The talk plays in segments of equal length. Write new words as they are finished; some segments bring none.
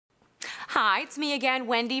Hi, it's me again,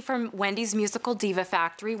 Wendy from Wendy's Musical Diva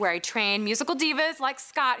Factory, where I train musical divas like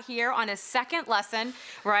Scott here on his second lesson.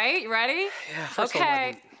 Right? You ready? Yeah, first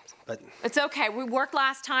okay. But it's okay. We worked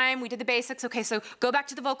last time. We did the basics. Okay, so go back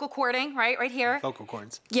to the vocal cording, right here. Vocal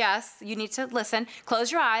cords. Yes, you need to listen.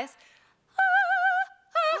 Close your eyes.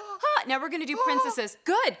 Now we're gonna do princesses.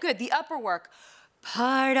 Good, good. The upper work.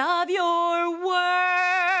 Part of your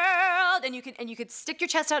world, and you could stick your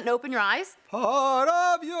chest out and open your eyes. Part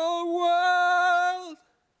of your world.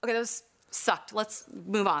 Okay, those sucked. Let's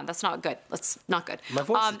move on. That's not good. Not good. My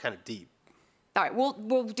voice is kind of deep. All right,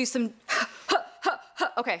 we'll do some.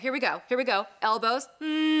 Okay, here we go. Here we go. Elbows.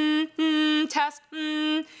 Test.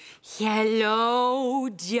 Hello,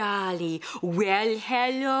 Dolly. Well,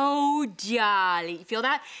 hello, Dolly. You feel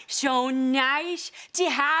that? So nice to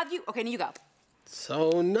have you. Okay, now you go.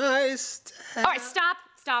 So nice to have... All right, stop.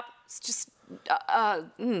 It's just,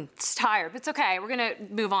 it's tired, but it's okay. We're gonna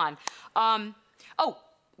move on. Oh,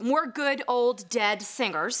 more good old dead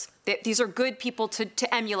singers. These are good people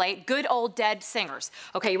to emulate, good old dead singers.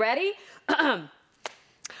 Okay, you ready? Gonna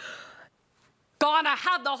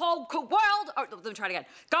have the whole world, let me try it again.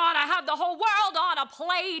 Gonna have the whole world on a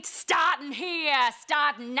plate, starting here,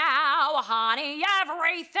 starting now, honey,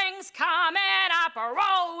 everything's coming up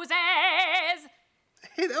roses.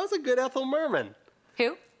 Hey, that was a good Ethel Merman.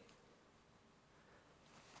 Who?